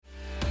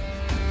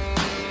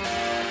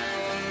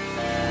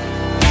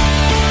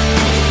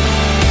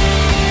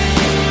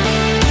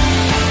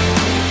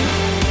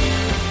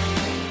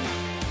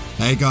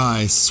Hey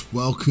guys,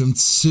 welcome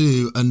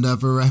to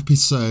another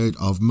episode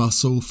of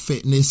Muscle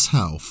Fitness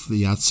Health,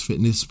 the Ads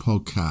Fitness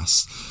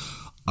podcast.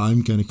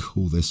 I'm going to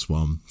call this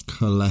one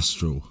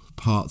Cholesterol,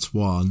 part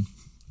one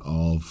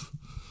of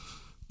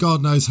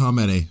God knows how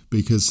many,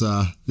 because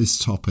this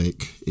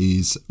topic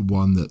is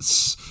one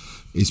that's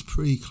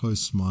pretty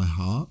close to my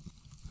heart.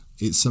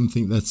 It's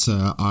something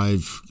that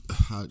I've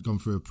gone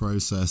through a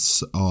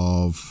process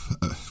of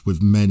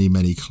with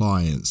many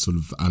clients, sort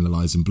of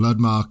analysing blood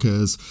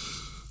markers,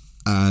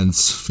 and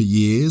for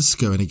years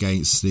going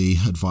against the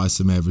advice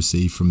they may have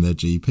received from their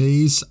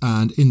GPs,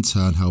 and in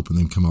turn helping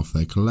them come off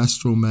their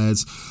cholesterol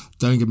meds.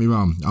 Don't get me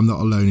wrong, I'm not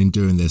alone in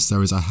doing this.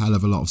 There is a hell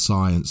of a lot of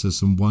science. There's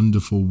some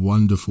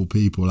wonderful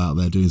people out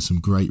there doing some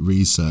great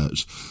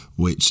research,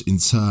 which in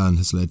turn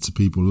has led to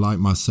people like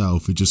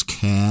myself who just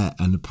care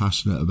and are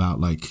passionate about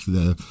like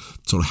the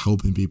sort of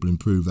helping people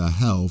improve their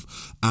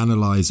health,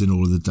 analysing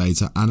all of the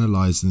data,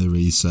 analysing the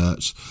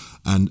research,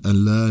 and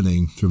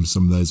learning from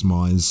some of those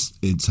minds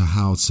into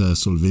how to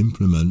sort of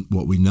implement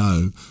what we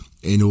know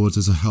in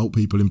order to help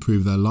people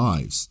improve their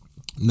lives.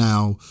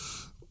 Now,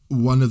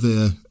 one of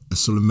the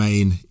sort of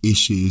main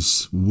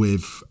issues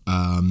with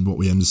what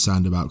we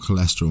understand about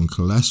cholesterol and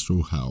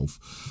cholesterol health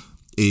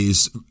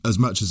is, as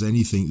much as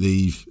anything,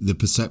 the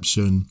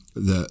perception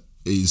that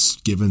is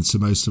given to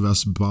most of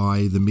us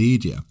by the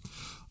media.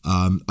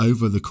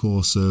 Over the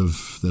course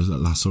of the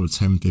last sort of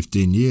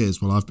 10-15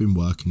 years while I've been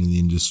working in the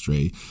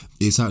industry,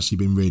 it's actually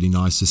been really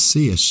nice to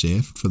see a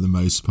shift for the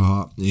most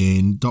part.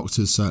 In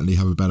doctors certainly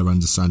have a better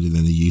understanding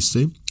than they used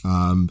to.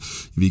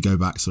 If you go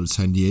back sort of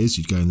 10 years,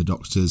 you'd go in the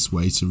doctor's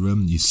waiting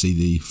room, you see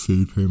the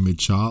food pyramid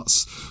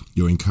charts,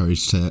 you're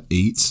encouraged to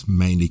eat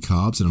mainly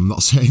carbs, and I'm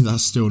not saying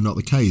that's still not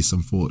the case,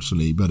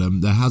 unfortunately, but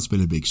there has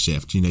been a big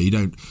shift. You know, you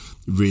don't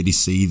really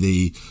see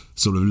the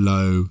sort of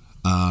low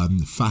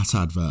fat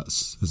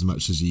adverts as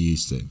much as you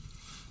used to.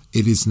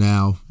 It is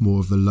now more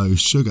of the low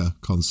sugar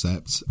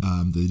concept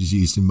that is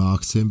used in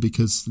marketing,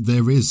 because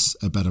there is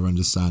a better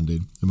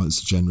understanding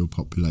amongst the general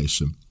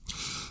population.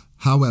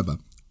 However,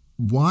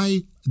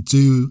 why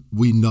do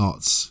we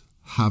not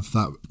have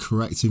that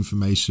correct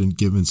information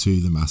given to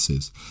the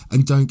masses?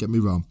 And don't get me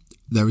wrong,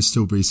 there is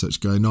still research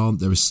going on.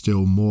 There is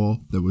still more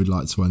that we'd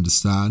like to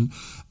understand.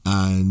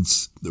 And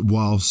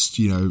whilst,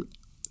 you know,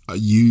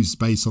 used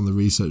based on the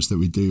research that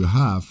we do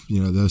have, you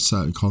know, there are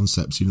certain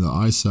concepts, you know, that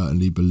I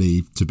certainly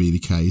believe to be the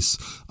case.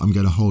 I'm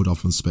going to hold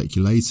off on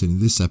speculating in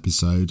this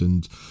episode,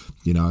 and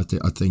you know,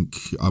 I think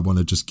I want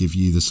to just give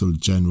you the sort of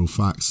general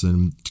facts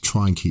and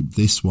try and keep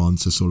this one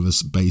to sort of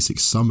a basic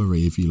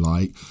summary, if you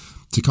like,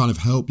 to kind of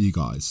help you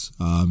guys,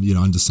 you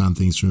know, understand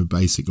things from a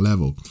basic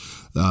level.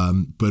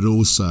 But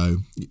also,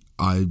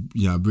 I'm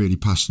really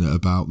passionate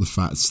about the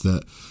fact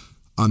that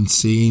I'm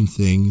seeing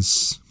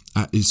things.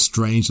 It's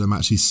strange that I'm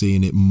actually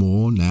seeing it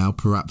more now,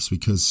 perhaps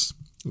because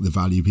the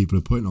value people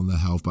are putting on their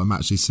health, but I'm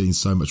actually seeing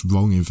so much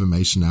wrong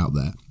information out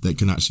there that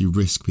can actually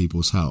risk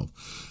people's health.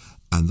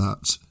 And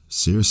that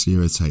seriously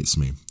irritates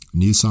me.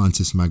 New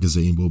Scientist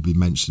magazine will be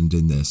mentioned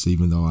in this,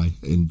 even though I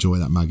enjoy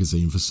that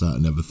magazine for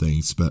certain other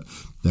things. But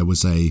there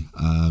was a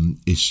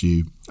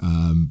issue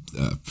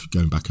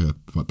going back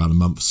about a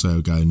month or so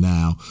ago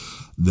now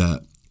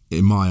that,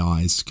 in my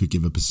eyes, could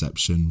give a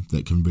perception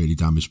that can really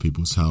damage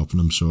people's health.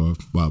 And I'm sure,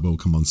 well, we'll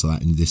come on to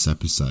that in this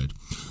episode.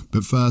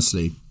 But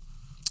firstly,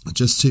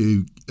 just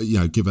to, you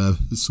know, give a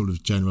sort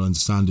of general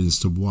understanding as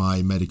to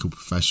why medical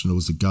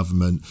professionals, the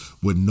government,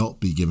 would not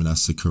be giving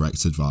us the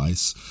correct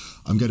advice,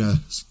 I'm going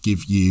to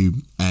give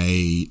you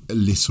a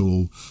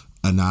little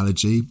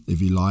analogy, if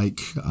you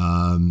like,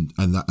 and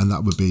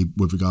that would be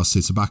with regards to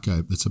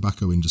the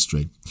tobacco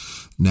industry.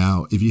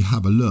 Now, if you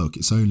have a look,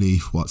 it's only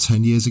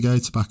 10 years ago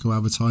tobacco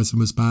advertising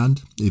was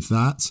banned, if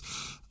that.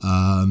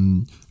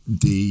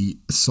 The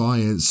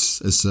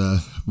science as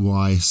to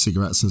why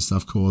cigarettes and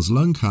stuff cause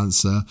lung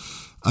cancer,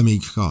 I mean,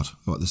 God,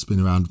 that's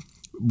been around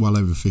well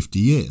over 50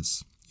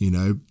 years, you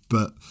know,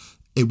 but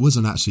it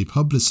wasn't actually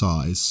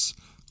publicised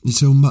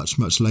until much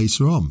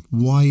later on.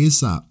 Why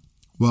is that?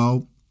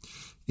 Well,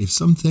 if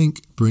something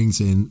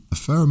brings in a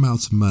fair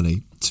amount of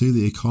money to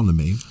the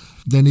economy,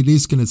 then it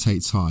is going to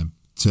take time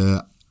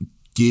to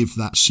give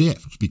that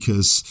shift,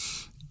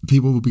 because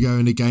people will be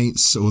going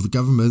against, or the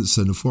governments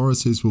and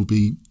authorities will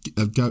be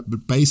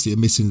basically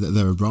admitting that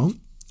they were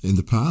wrong in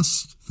the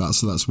past.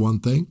 That's one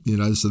thing, you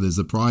know, so there's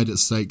the pride at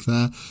stake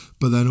there.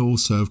 But then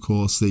also, of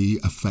course,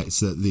 the effects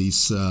that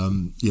these,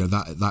 you know,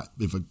 that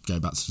if I go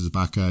back to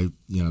tobacco,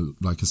 you know,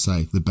 like I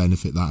say, the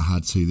benefit that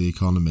had to the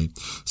economy.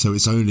 So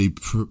it's only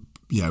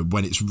you know,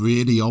 when it's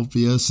really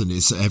obvious and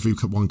it's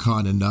everyone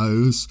kind of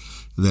knows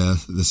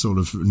the sort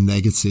of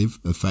negative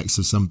effects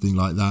of something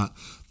like that,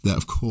 that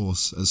of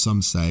course at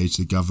some stage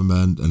the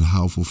government and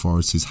health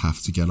authorities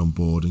have to get on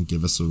board and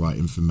give us the right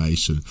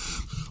information.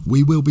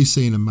 We will be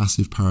seeing a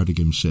massive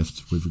paradigm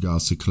shift with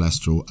regards to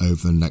cholesterol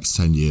over the next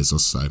 10 years or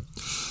so.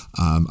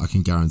 I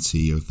can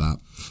guarantee you of that.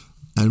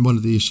 And one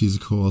of the issues,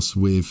 of course,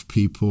 with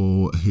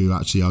people who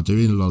actually are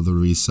doing a lot of the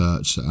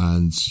research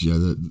and, you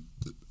know,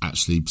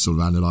 actually sort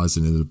of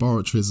analysing in the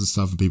laboratories and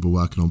stuff, and people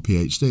working on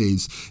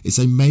PhDs, is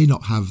they may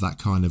not have that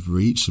kind of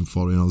reach and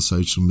following on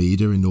social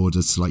media in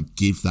order to like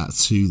give that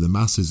to the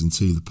masses and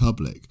to the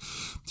public.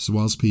 So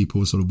whilst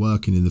people sort of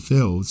working in the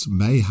fields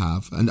may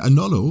have, and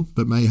not all,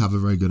 but may have a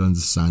very good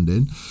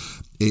understanding,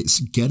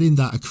 it's getting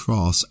that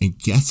across and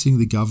getting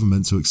the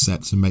government to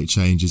accept and make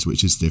changes,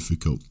 which is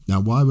difficult. Now,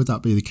 why would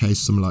that be the case with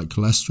something like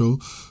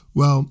cholesterol?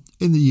 Well,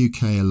 in the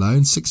UK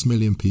alone, 6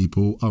 million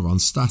people are on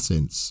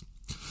statins.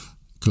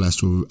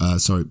 Cholesterol,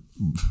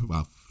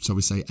 shall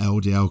we say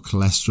LDL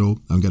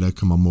cholesterol? I'm going to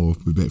come on more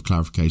with a bit of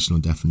clarification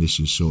on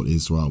definitions shortly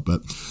as well.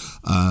 But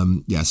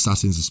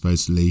statins are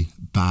supposedly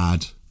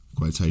bad,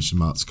 quotation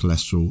marks,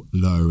 cholesterol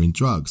lowering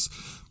drugs.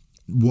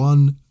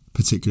 One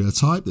particular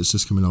type that's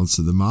just coming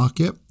onto the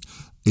market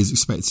is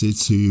expected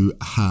to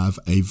have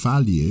a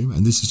value,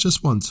 and this is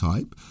just one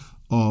type,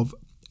 of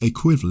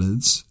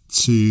equivalent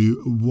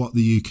to what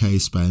the UK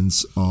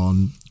spends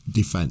on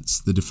defence,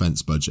 the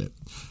defence budget.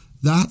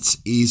 That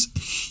is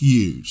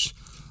huge.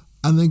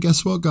 And then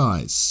guess what,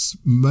 guys?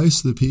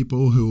 Most of the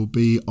people who will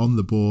be on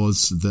the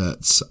boards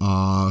that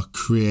are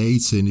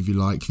creating, if you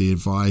like, the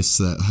advice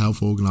that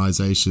health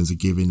organisations are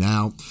giving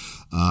out,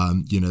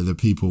 the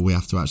people we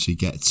have to actually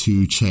get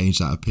to change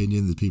that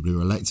opinion, the people who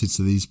are elected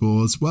to these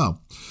boards,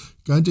 well,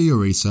 go and do your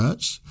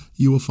research.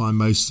 You will find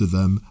most of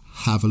them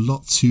have a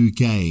lot to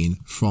gain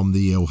from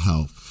the ill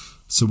health.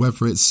 So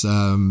whether it's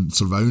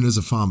sort of owners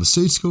of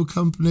pharmaceutical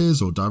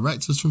companies or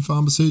directors from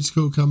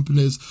pharmaceutical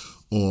companies,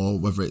 or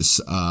whether it's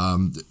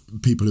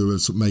people who are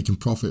sort of making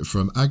profit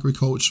from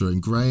agriculture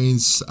and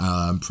grains,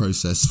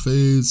 processed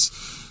foods,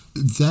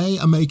 they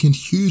are making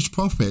huge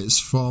profits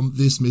from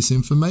this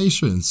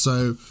misinformation.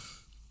 So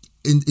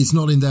it's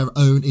not in their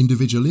own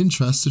individual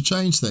interest to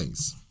change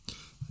things.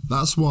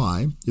 That's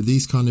why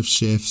these kind of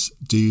shifts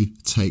do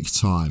take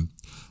time.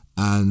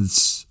 And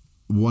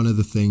one of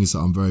the things that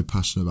I'm very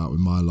passionate about with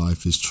my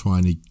life is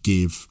trying to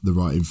give the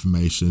right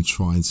information and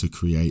trying to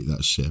create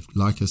that shift.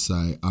 Like I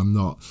say, I'm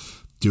not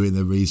doing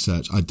the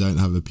research. I don't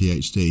have a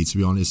PhD. To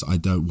be honest, I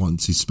don't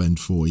want to spend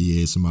 4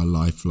 years of my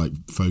life like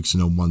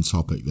focusing on one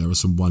topic. There are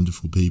some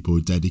wonderful people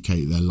who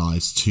dedicate their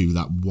lives to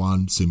that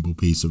one simple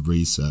piece of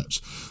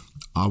research.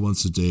 I want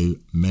to do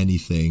many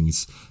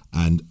things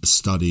and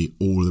study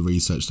all the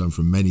research done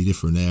from many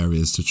different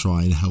areas to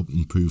try and help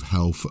improve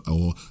health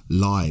or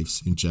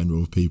lives in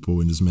general of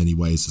people in as many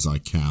ways as I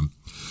can.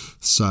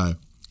 So,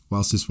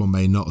 whilst this one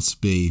may not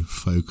be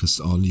focused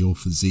on your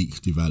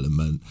physique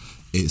development,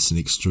 it's an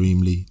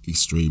extremely,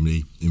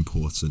 extremely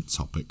important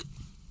topic.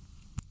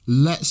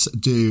 Let's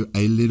do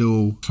a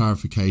little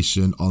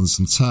clarification on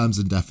some terms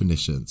and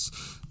definitions.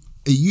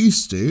 It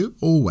used to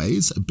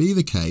always be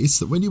the case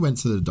that when you went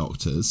to the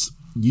doctors,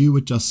 you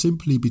would just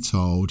simply be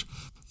told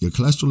your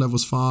cholesterol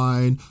level's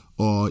fine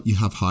or you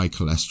have high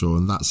cholesterol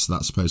and that's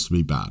supposed to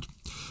be bad.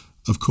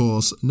 Of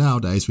course,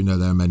 nowadays we know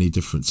there are many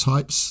different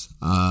types,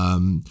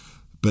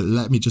 but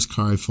let me just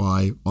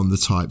clarify on the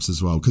types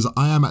as well, because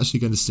I am actually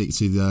going to stick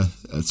to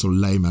the sort of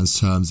layman's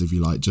terms, if you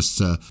like, just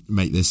to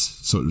make this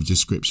sort of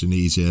description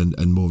easier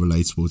and more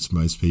relatable to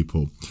most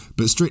people.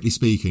 But strictly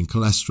speaking,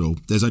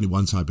 cholesterol, there's only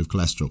one type of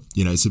cholesterol.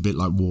 It's a bit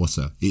like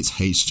water. It's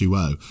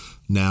H2O.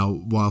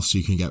 Now, whilst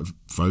you can get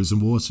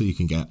frozen water, you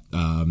can get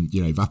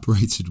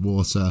evaporated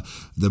water,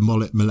 the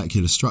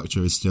molecular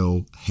structure is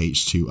still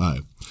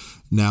H2O.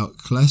 Now,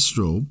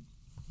 cholesterol,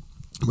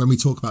 when we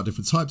talk about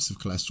different types of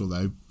cholesterol,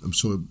 though, I'm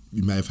sure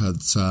you may have heard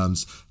the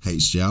terms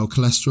HDL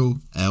cholesterol,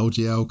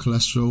 LDL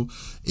cholesterol.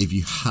 If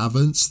you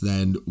haven't,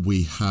 then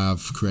we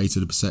have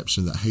created a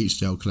perception that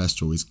HDL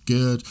cholesterol is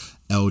good,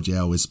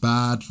 LDL is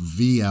bad,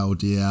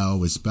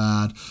 VLDL is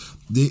bad.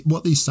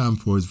 What these stand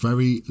for is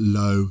very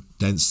low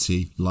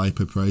density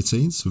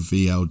lipoproteins, so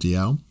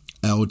VLDL.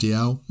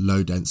 LDL,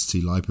 low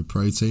density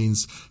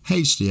lipoproteins.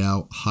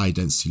 HDL, high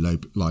density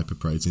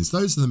lipoproteins.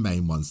 Those are the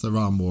main ones. There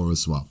are more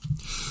as well.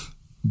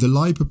 The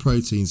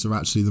lipoproteins are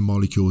actually the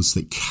molecules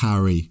that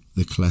carry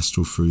the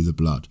cholesterol through the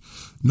blood.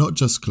 Not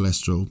just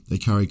cholesterol, they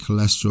carry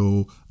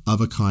cholesterol,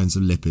 other kinds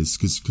of lipids,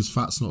 because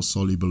fat's not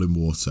soluble in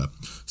water.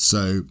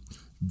 So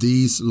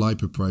these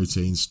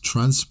lipoproteins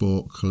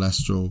transport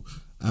cholesterol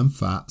and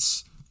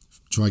fats,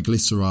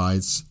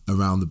 triglycerides,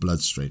 around the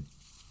bloodstream.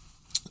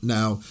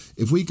 Now,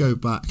 if we go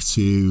back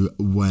to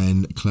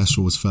when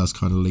cholesterol was first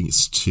kind of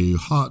linked to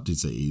heart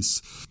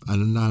disease,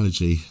 an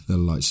analogy that I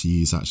like to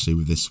use actually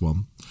with this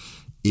one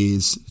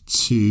is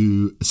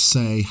to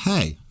say,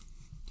 hey,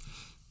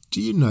 do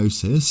you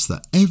notice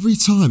that every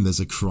time there's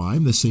a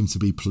crime, there seem to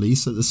be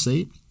police at the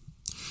scene?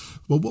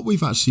 Well, what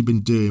we've actually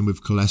been doing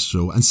with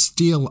cholesterol, and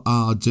still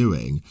are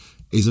doing,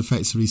 is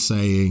effectively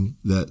saying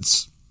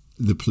that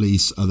the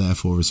police are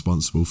therefore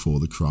responsible for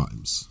the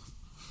crimes.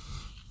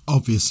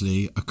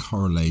 Obviously, a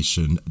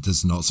correlation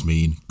does not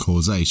mean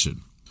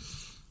causation.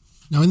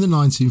 Now, in the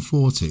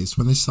 1940s,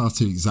 when they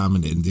started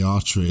examining the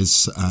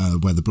arteries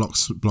where the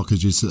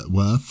blockages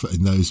were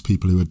in those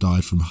people who had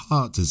died from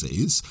heart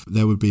disease,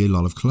 there would be a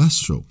lot of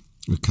cholesterol.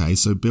 Okay,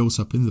 so built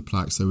up in the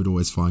plaques, they would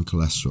always find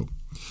cholesterol.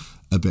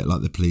 A bit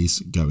like the police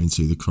going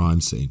to the crime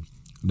scene.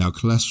 Now,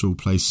 cholesterol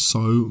plays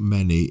so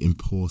many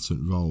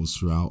important roles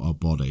throughout our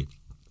body.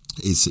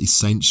 It's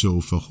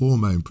essential for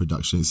hormone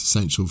production. It's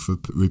essential for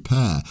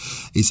repair.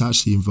 It's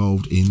actually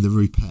involved in the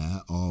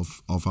repair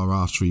of our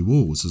artery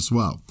walls as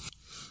well.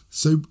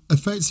 So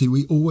effectively,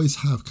 we always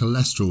have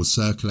cholesterol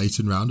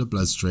circulating around the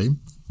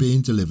bloodstream,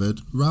 being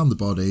delivered around the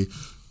body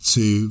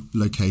to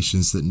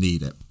locations that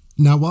need it.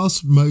 Now,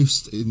 whilst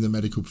most in the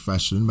medical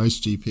profession,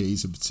 most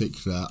GPs in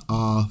particular,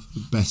 are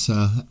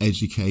better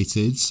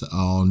educated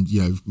on,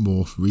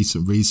 more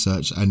recent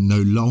research and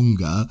no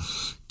longer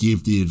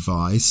give the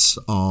advice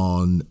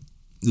on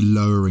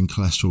lowering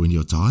cholesterol in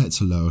your diet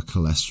to lower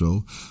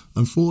cholesterol,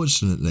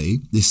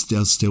 unfortunately, this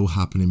does still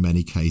happen in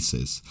many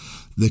cases.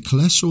 The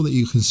cholesterol that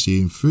you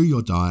consume through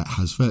your diet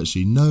has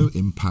virtually no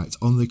impact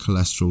on the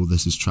cholesterol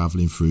that is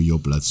travelling through your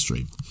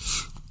bloodstream.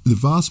 The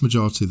vast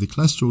majority of the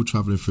cholesterol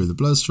travelling through the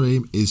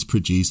bloodstream is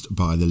produced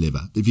by the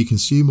liver. If you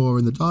consume more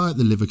in the diet,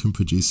 the liver can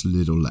produce a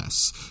little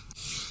less.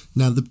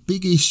 Now, the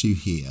big issue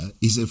here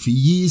is that for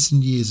years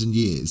and years and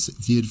years,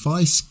 the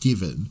advice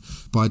given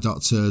by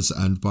doctors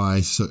and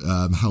by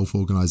health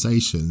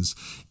organisations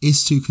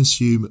is to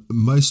consume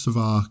most of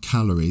our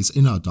calories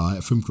in our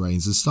diet from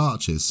grains and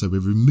starches. So we're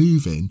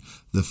removing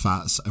the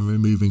fats and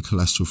removing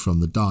cholesterol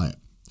from the diet.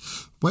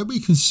 When we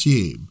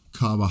consume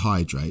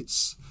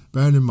carbohydrates,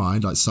 bearing in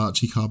mind, like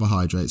starchy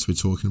carbohydrates, we're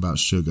talking about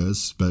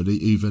sugars, but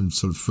even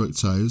sort of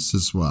fructose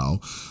as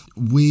well,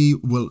 we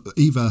will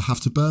either have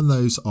to burn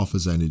those off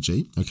as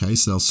energy, okay,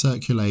 so they'll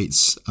circulate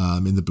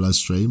in the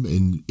bloodstream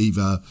in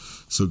either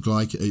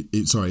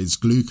it's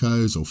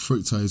glucose or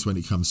fructose when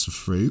it comes to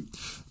fruit.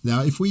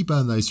 Now, if we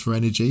burn those for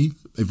energy,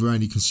 if we're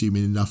only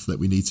consuming enough that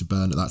we need to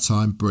burn at that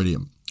time,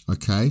 brilliant.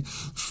 Okay,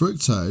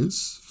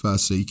 fructose,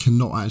 firstly,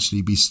 cannot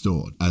actually be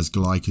stored as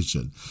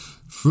glycogen.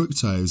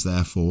 Fructose,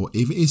 therefore,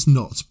 if it is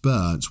not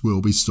burnt, will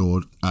be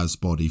stored as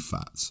body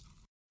fat.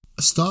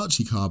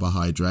 Starchy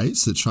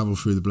carbohydrates that travel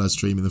through the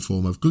bloodstream in the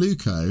form of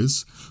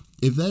glucose,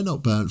 if they're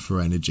not burnt for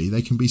energy,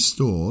 they can be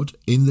stored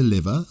in the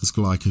liver as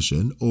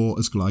glycogen or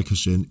as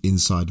glycogen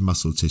inside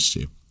muscle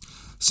tissue.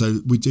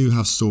 So we do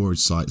have storage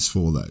sites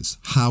for those.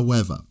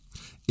 However,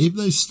 if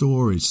those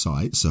storage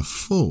sites are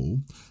full,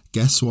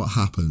 guess what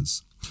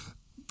happens?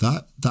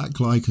 That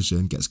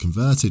glycogen gets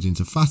converted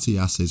into fatty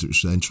acids,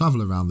 which then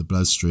travel around the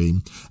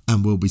bloodstream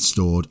and will be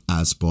stored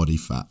as body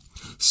fat.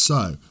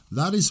 So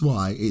that is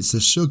why it's the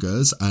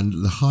sugars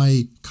and the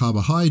high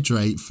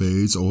carbohydrate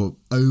foods or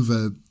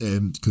over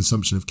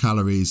consumption of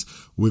calories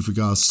with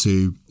regards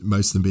to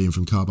most of them being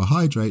from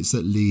carbohydrates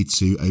that lead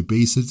to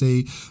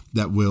obesity,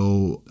 that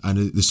will,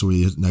 and this will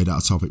be no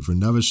doubt a topic for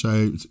another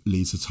show,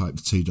 lead to type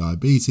 2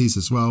 diabetes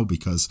as well,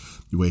 because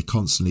we're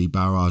constantly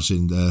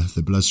barraging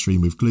the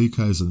bloodstream with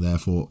glucose and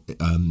therefore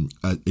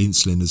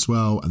insulin as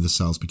well, and the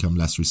cells become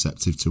less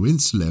receptive to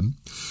insulin.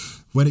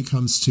 When it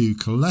comes to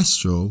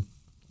cholesterol,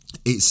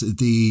 it's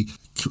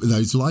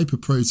those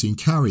lipoprotein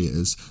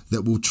carriers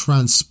that will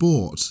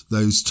transport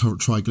those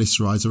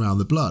triglycerides around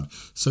the blood.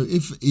 So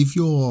if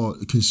you're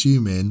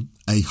consuming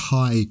a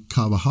high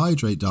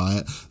carbohydrate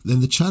diet, then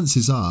the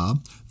chances are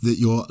that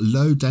your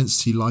low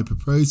density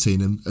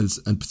lipoprotein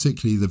and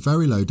particularly the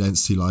very low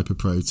density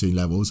lipoprotein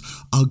levels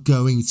are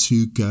going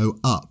to go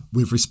up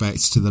with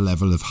respect to the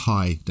level of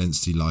high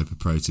density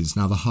lipoproteins.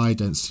 Now, the high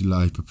density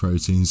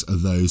lipoproteins are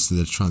those that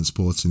are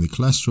transporting the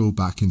cholesterol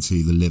back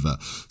into the liver.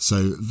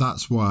 So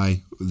that's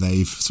why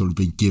they've sort of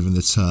been given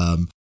the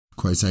term,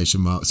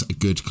 quotation marks,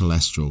 good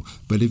cholesterol.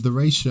 But if the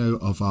ratio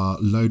of our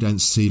low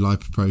density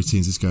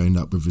lipoproteins is going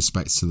up with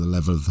respect to the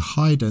level of the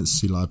high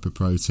density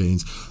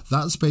lipoproteins,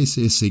 that's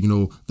basically a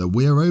signal that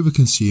we're over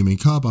consuming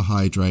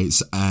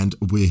carbohydrates and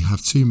we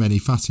have too many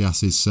fatty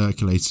acids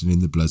circulating in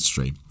the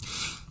bloodstream.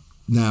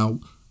 Now,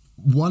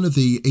 one of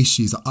the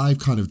issues that I've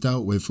kind of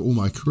dealt with for all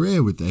my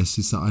career with this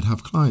is that I'd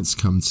have clients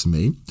come to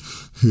me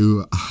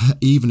who,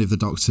 even if the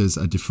doctors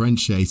are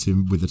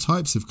differentiating with the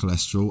types of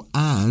cholesterol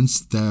and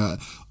they're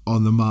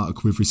on the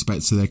mark with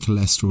respect to their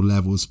cholesterol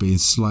levels being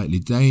slightly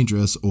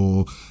dangerous,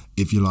 or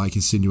if you like,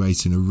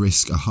 insinuating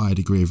a higher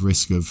degree of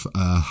risk of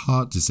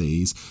heart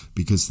disease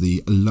because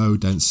the low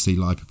density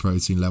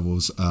lipoprotein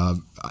levels are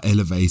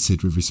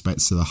elevated with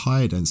respect to the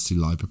higher density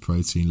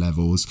lipoprotein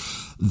levels,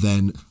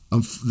 then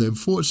the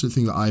unfortunate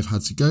thing that I've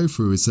had to go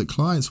through is that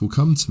clients will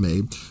come to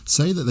me,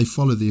 say that they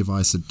follow the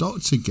advice a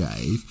doctor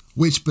gave,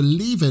 which,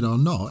 believe it or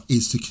not,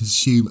 is to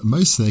consume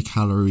most of their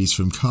calories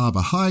from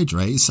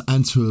carbohydrates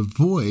and to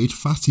avoid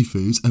fatty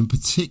foods, and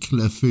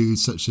particular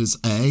foods such as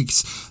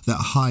eggs that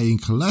are high in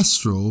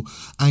cholesterol.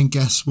 And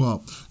guess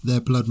what?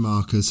 Their blood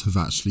markers have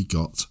actually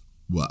got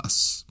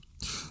worse.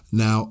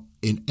 Now,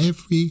 in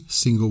every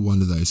single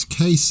one of those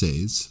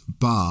cases,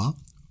 bar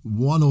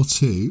one or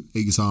two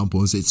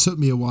examples. It took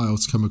me a while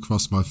to come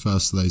across my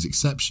first of those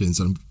exceptions.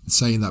 And I'm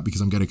saying that because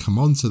I'm going to come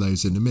on to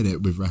those in a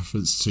minute with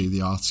reference to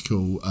the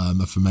article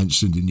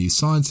aforementioned in New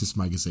Scientist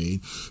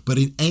magazine. But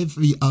in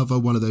every other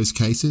one of those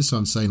cases, so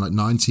I'm saying like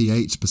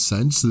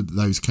 98% of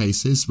those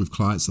cases with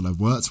clients that I've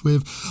worked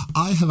with,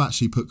 I have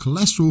actually put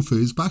cholesterol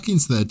foods back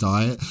into their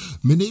diet,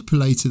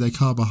 manipulated their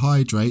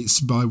carbohydrates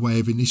by way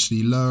of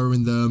initially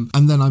lowering them,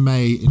 and then I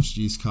may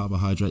introduce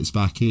carbohydrates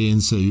back in,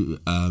 so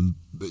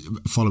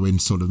following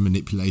sort of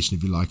manipulation,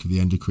 if you like, of the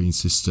endocrine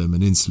system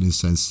and insulin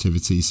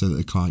sensitivity so that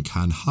the client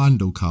can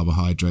handle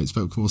carbohydrates,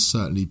 but of course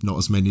certainly not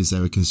as many as they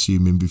were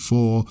consuming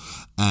before.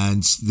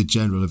 And the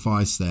general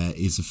advice there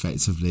is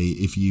effectively,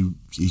 if you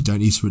don't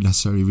need to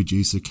necessarily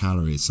reduce the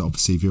calories. So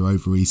obviously if you're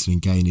overeating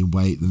and gaining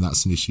weight, then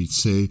that's an issue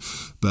too.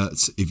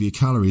 But if your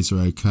calories are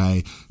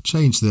okay,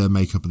 change the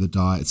makeup of the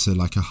diet to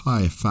like a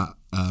higher fat,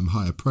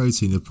 higher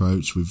protein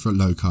approach with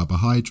low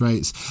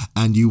carbohydrates,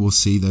 and you will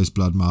see those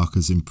blood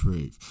markers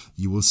improve.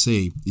 You will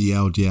see the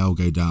LDL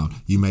go down.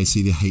 You may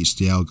see the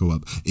HDL go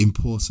up.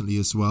 Importantly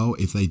as well,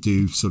 if they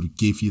do sort of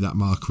give you that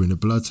marker in a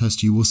blood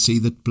test, you will see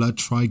the blood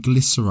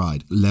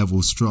triglyceride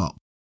levels drop.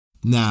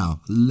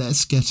 Now,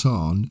 let's get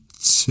on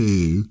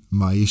to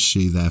my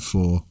issue,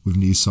 therefore, with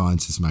New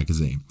Scientist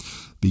magazine,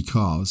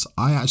 because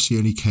I actually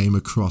only came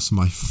across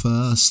my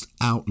first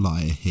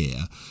outlier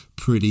here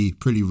pretty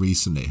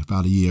recently,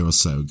 about a year or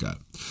so ago.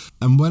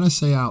 And when I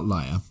say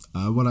outlier,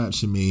 what I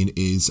actually mean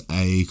is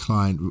a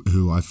client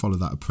who I follow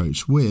that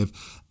approach with,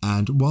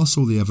 and whilst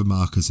all the other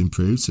markers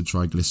improved, so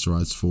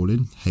triglycerides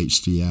falling,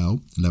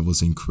 HDL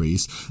levels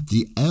increased,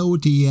 the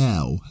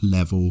LDL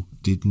level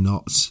did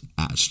not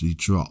actually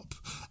drop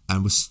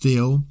and was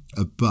still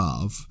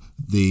above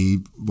the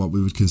what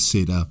we would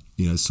consider,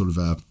 sort of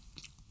a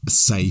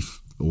safe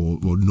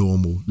or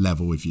normal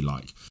level, if you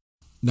like.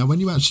 Now,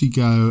 when you actually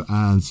go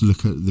and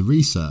look at the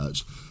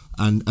research,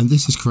 and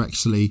this is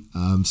correctly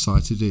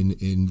cited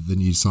in the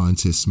New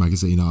Scientist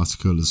magazine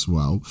article as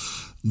well,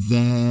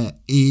 there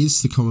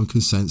is the common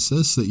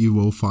consensus that you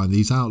will find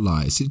these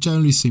outliers. It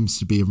generally seems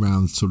to be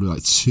around sort of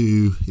like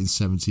 2 in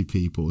 70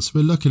 people. So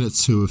we're looking at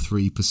 2 or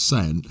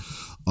 3%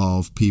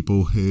 of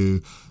people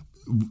who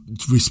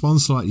respond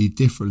slightly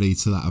differently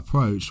to that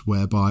approach,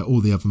 whereby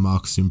all the other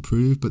markers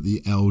improve, but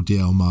the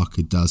LDL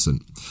marker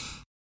doesn't.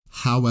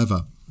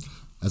 However,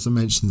 as I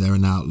mentioned, they're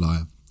an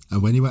outlier.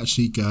 And when you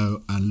actually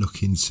go and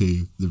look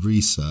into the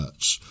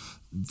research,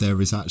 there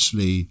is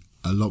actually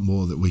a lot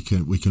more that we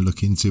can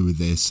look into with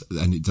this,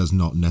 and it does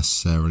not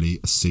necessarily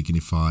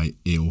signify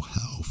ill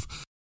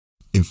health.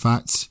 In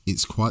fact,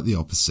 it's quite the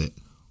opposite,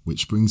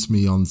 which brings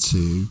me on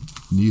to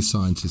New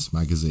Scientist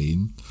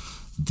magazine,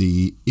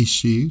 the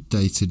issue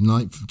dated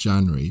 9th of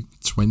January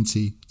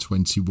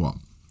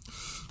 2021.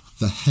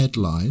 The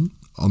headline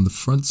on the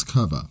front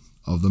cover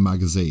of the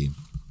magazine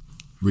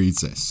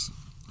reads this: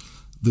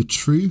 "The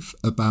truth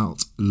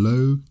about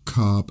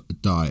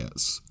low-carb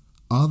diets.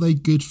 Are they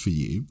good for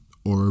you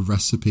or a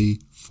recipe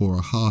for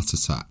a heart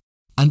attack?"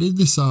 And in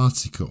this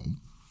article,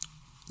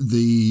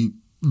 the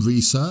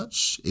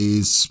research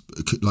is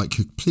like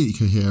completely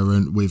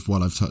coherent with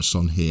what I've touched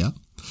on here.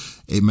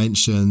 It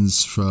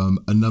mentions from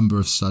a number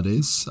of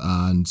studies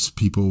and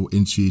people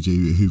interviewed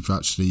who've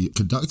actually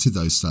conducted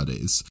those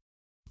studies,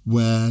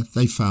 where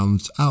they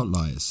found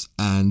outliers.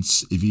 And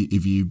if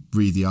you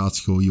read the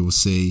article, you will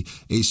see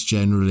it's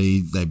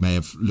generally, they may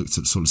have looked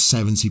at sort of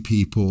 70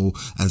 people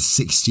and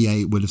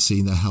 68 would have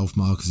seen their health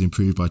markers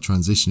improve by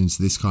transitioning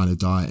to this kind of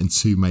diet, and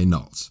 2 may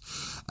not.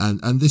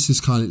 And this is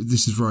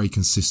very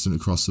consistent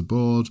across the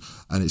board,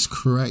 and it's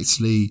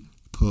correctly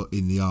put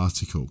in the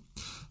article.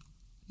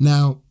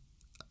 Now,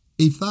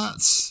 if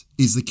that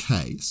is the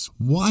case,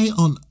 why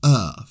on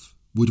earth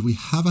would we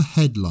have a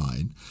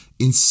headline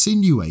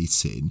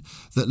insinuating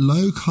that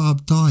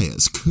low-carb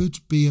diets could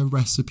be a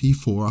recipe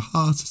for a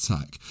heart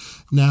attack?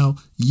 Now,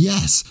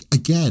 yes,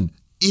 again,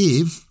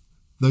 if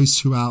those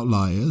 2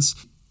 outliers,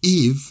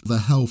 if the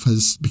health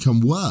has become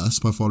worse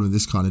by following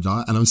this kind of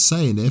diet, and I'm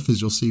saying if, as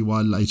you'll see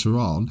why later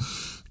on,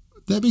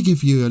 let me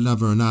give you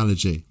another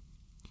analogy.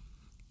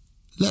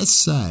 Let's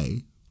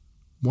say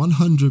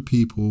 100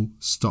 people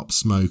stop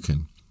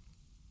smoking,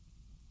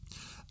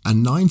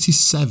 and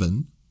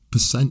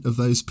 97% of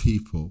those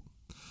people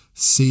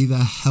see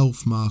their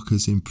health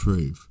markers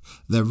improve,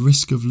 their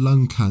risk of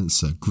lung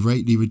cancer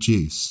greatly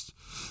reduced.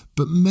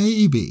 But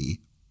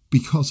maybe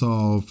because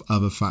of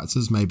other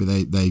factors, maybe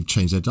they've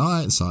changed their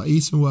diet and start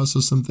eating worse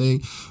or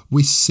something,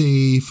 we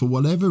see, for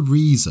whatever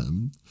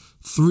reason,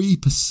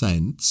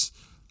 3%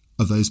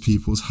 of those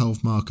people's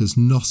health markers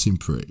not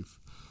improve.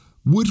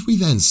 Would we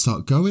then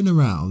start going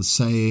around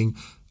saying,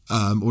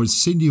 or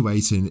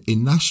insinuating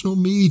in national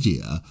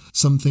media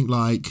something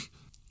like,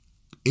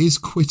 is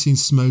quitting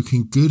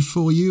smoking good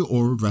for you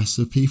or a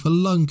recipe for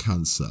lung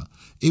cancer?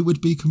 It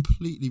would be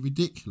completely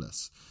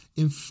ridiculous.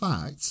 In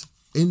fact,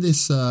 in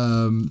this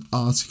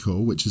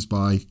article, which is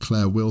by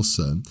Claire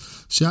Wilson,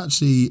 she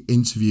actually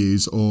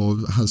interviews, or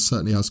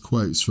certainly has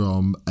quotes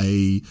from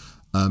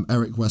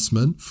Eric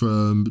Westman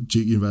from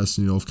Duke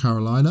University, North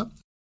Carolina,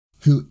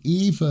 who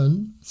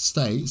even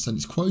states, and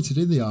it's quoted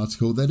in the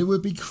article, that it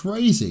would be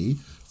crazy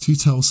to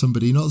tell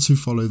somebody not to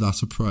follow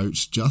that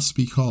approach just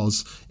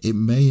because it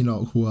may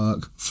not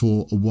work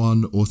for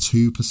 1 or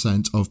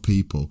 2% of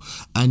people.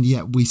 And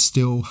yet we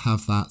still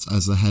have that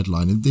as a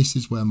headline. And this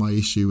is where my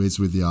issue is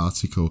with the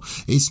article.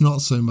 It's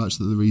not so much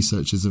that the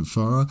research isn't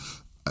thorough,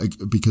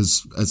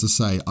 because, as I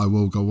say, I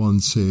will go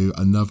on to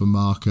another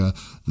marker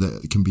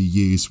that can be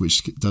used,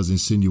 which does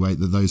insinuate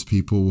that those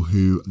people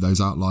those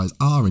outliers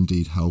are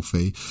indeed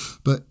healthy.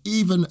 But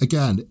even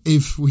again,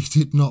 if we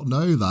did not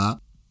know that,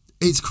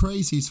 it's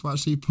crazy to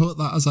actually put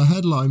that as a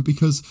headline,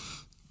 because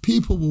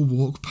people will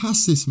walk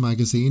past this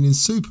magazine in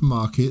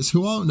supermarkets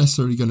who aren't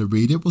necessarily going to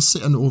read it, will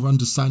sit or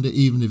understand it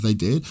even if they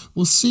did,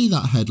 will see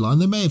that headline.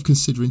 They may have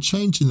considering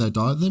changing their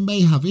diet. They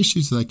may have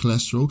issues with their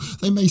cholesterol.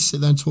 They may sit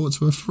there and talk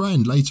to a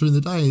friend later in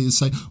the day and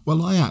say,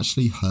 well, I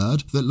actually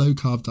heard that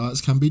low-carb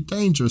diets can be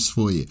dangerous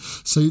for you.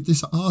 So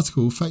this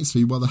article,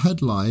 effectively, the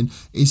headline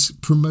is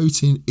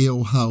promoting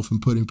ill health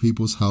and putting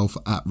people's health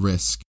at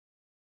risk.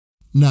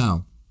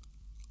 Now,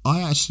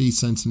 I actually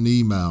sent an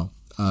email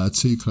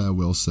to Claire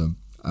Wilson.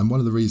 And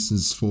one of the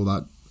reasons for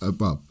that,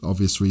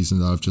 obvious reason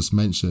that I've just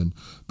mentioned,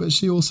 but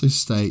she also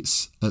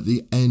states at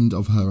the end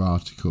of her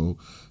article,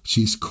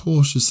 she's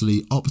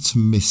cautiously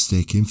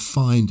optimistic in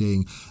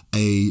finding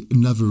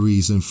another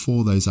reason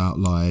for those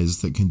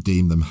outliers that can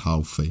deem them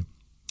healthy.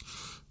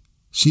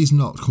 She's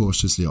not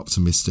cautiously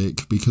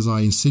optimistic, because I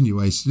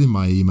insinuated in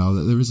my email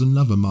that there is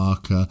another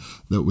marker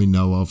that we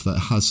know of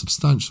that has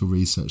substantial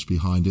research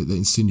behind it that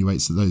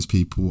insinuates that those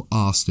people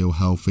are still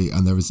healthy,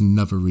 and there is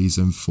another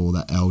reason for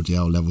their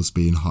LDL levels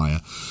being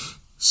higher.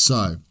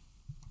 So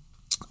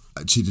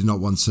she did not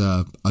want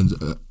to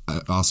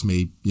ask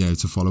me,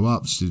 to follow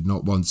up. She did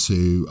not want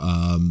to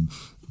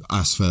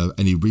ask for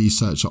any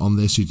research on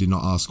this. She did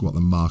not ask what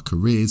the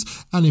marker is.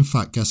 And in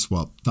fact, guess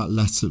what? That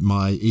letter,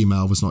 my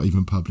email, was not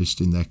even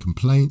published in their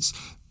complaints.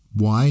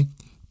 Why?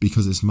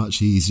 Because it's much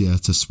easier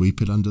to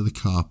sweep it under the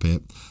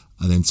carpet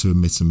and then to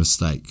admit a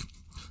mistake.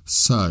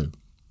 So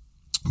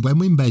when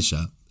we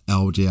measure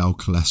LDL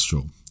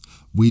cholesterol,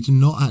 we do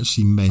not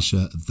actually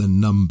measure the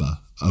number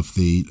of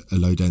the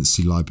low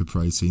density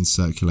lipoprotein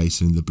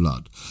circulating in the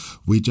blood.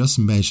 We just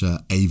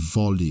measure a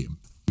volume.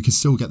 We can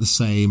still get the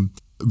same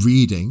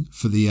reading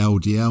for the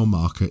LDL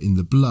marker in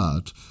the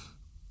blood,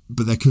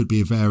 but there could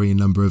be a varying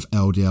number of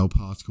LDL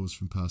particles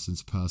from person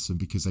to person,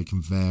 because they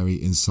can vary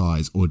in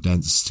size or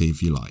density,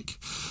 if you like.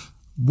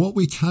 What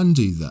we can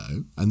do,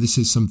 though, and this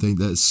is something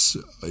that's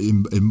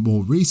in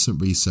more recent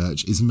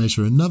research, is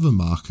measure another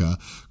marker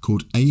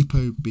called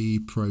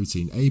ApoB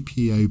protein,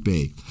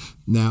 ApoB.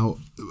 Now,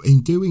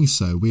 in doing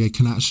so, we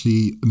can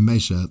actually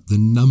measure the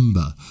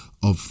number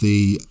of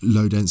the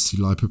low-density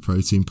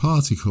lipoprotein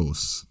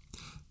particles.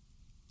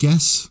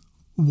 Guess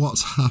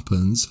what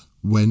happens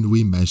when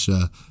we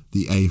measure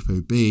the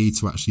ApoB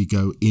to actually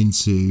go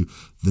into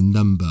the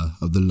number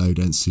of the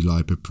low-density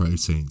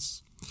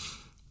lipoproteins?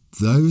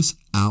 Those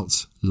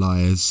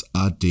outliers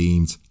are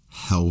deemed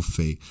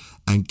healthy.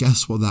 And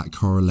guess what that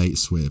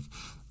correlates with?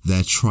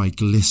 Their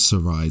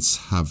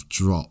triglycerides have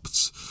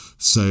dropped.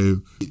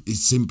 So it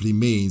simply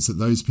means that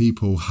those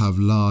people have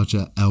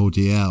larger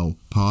LDL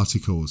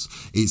particles.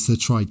 It's the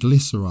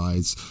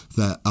triglycerides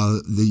that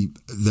are the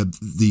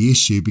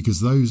issue, because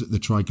the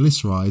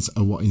triglycerides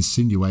are what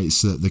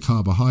insinuates that the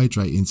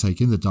carbohydrate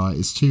intake in the diet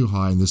is too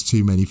high and there's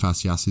too many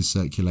fatty acids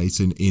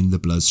circulating in the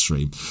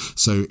bloodstream.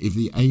 So if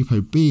the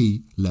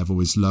ApoB level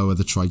is lower,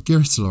 the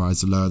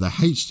triglycerides are lower, the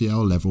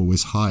HDL level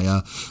is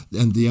higher,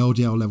 and the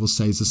LDL level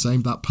stays the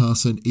same, that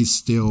person is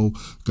still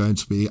going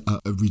to be a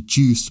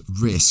reduced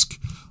risk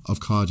of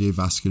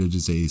cardiovascular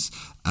disease.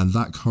 And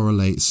that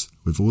correlates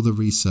with all the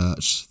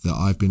research that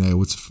I've been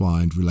able to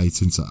find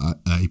relating to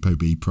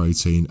ApoB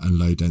protein and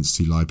low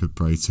density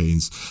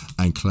lipoproteins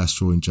and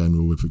cholesterol in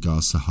general with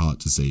regards to heart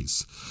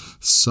disease.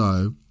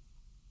 So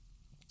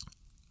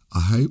I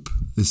hope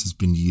this has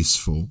been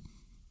useful.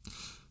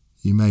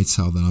 You may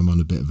tell that I'm on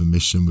a bit of a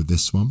mission with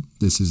this one.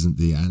 This isn't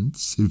the end.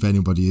 So if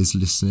anybody is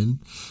listening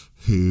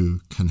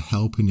who can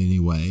help in any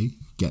way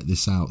get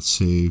this out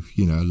to,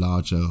 a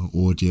larger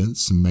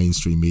audience and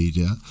mainstream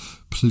media,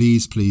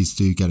 please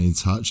do get in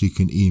touch. You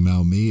can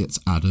email me at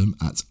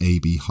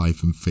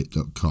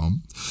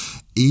adam@ab-fit.com.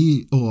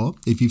 Or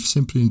if you've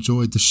simply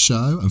enjoyed the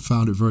show and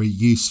found it very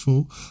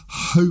useful,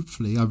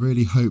 hopefully, I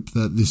really hope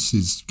that this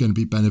is going to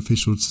be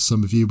beneficial to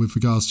some of you with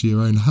regards to your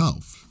own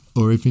health.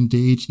 Or if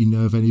indeed you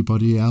know of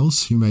anybody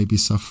else who may be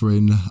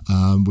suffering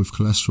with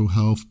cholesterol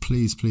health,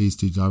 please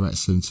do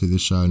direct them to the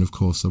show. And of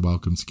course, they're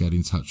welcome to get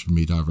in touch with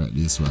me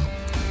directly as well.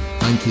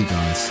 Thank you,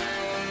 guys.